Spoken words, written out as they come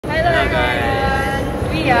Hello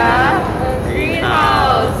everyone! We are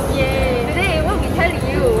Greenhouse! Yay! Today we'll be telling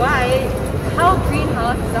you how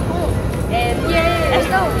Greenhouse is a home, and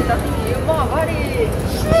Esther will be talking to you more about it.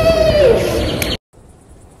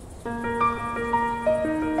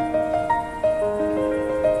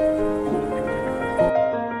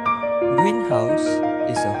 Greenhouse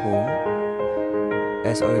is a home,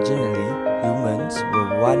 as originally humans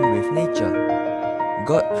were one with nature.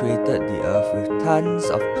 God created the earth with tons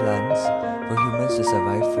of plants for humans to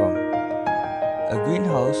survive from. A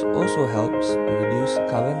greenhouse also helps to reduce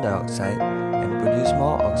carbon dioxide and produce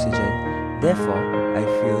more oxygen. Therefore, I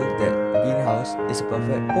feel that greenhouse is a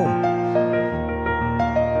perfect home.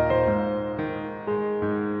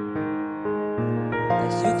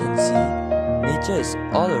 As you can see, nature is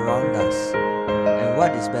all around us. And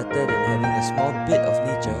what is better than having a small bit of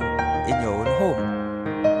nature in your own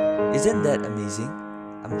home? Isn't that amazing?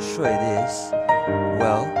 I'm sure it is.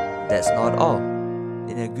 Well, that's not all.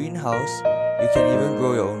 In a greenhouse, you can even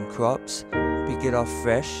grow your own crops, pick it off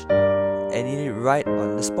fresh, and eat it right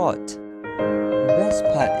on the spot. The best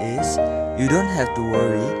part is, you don't have to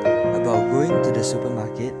worry about going to the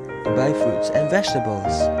supermarket to buy fruits and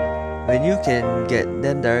vegetables, when you can get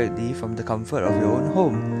them directly from the comfort of your own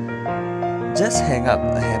home. Just hang up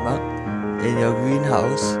a hammock in your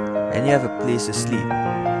greenhouse and you have a place to sleep.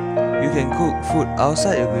 You can cook food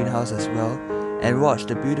outside your greenhouse as well and watch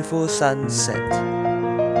the beautiful sunset.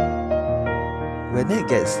 When it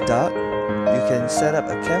gets dark, you can set up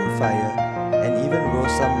a campfire and even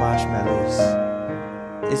roast some marshmallows.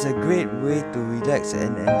 It's a great way to relax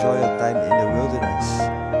and enjoy your time in the wilderness.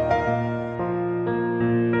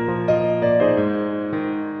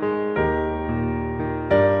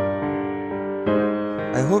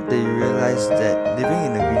 I hope that you realize that living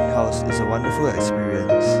in a greenhouse is a wonderful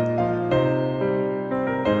experience.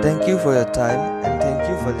 Thank you for your time and thank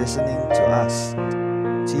you for listening to us.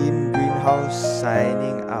 Team Greenhouse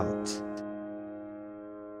signing out.